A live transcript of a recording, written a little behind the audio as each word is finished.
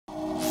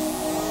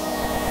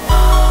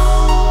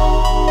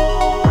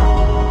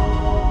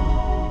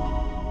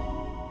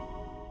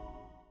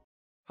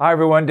Hi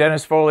everyone,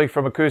 Dennis Foley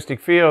from Acoustic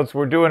Fields.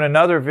 We're doing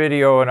another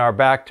video in our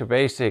Back to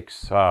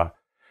Basics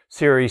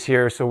series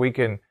here so we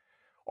can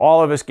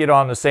all of us get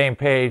on the same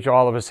page,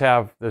 all of us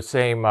have the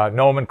same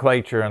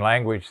nomenclature and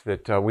language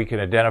that we can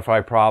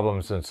identify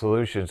problems and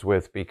solutions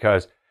with,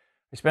 because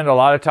I spend a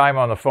lot of time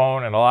on the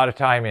phone and a lot of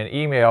time in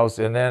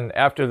emails, and then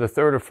after the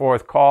third or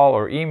fourth call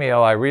or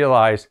email I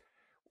realize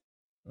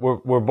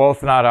we're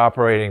both not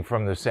operating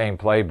from the same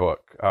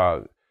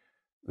playbook.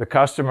 The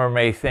customer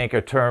may think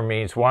a term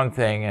means one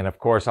thing, and of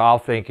course I'll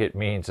think it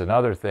means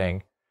another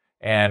thing,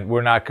 and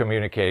we're not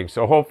communicating.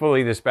 So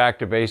hopefully this Back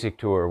to Basic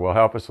tour will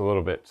help us a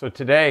little bit. So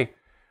today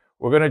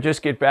we're going to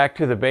just get back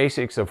to the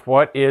basics of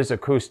what is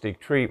acoustic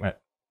treatment.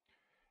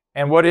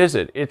 And what is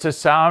it? It's a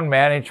sound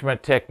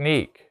management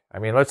technique. I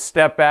mean, let's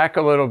step back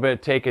a little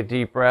bit, take a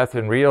deep breath,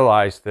 and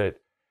realize that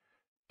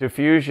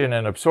diffusion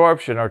and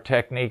absorption are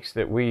techniques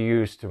that we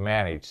use to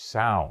manage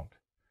sound.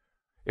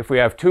 If we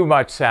have too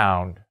much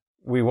sound,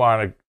 we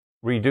want to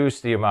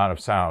reduce the amount of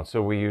sound,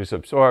 so we use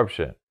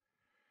absorption.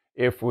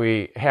 If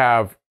we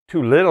have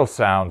too little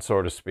sound,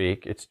 so to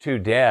speak, it's too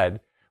dead,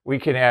 we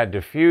can add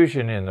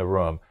diffusion in the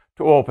room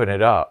to open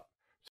it up.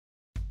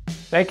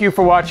 Thank you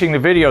for watching the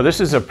video. This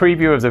is a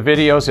preview of the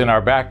videos in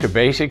our Back to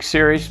Basics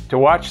series. To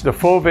watch the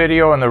full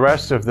video and the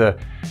rest of the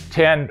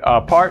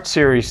 10-part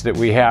series that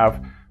we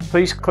have,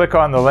 please click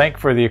on the link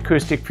for the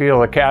Acoustic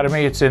Field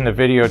Academy. It's in the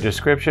video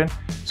description.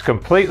 It's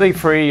completely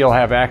free. You'll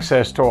have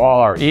access to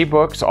all our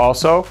eBooks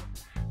also.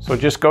 So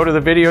just go to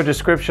the video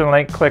description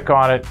link, click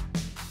on it,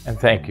 and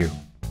thank you.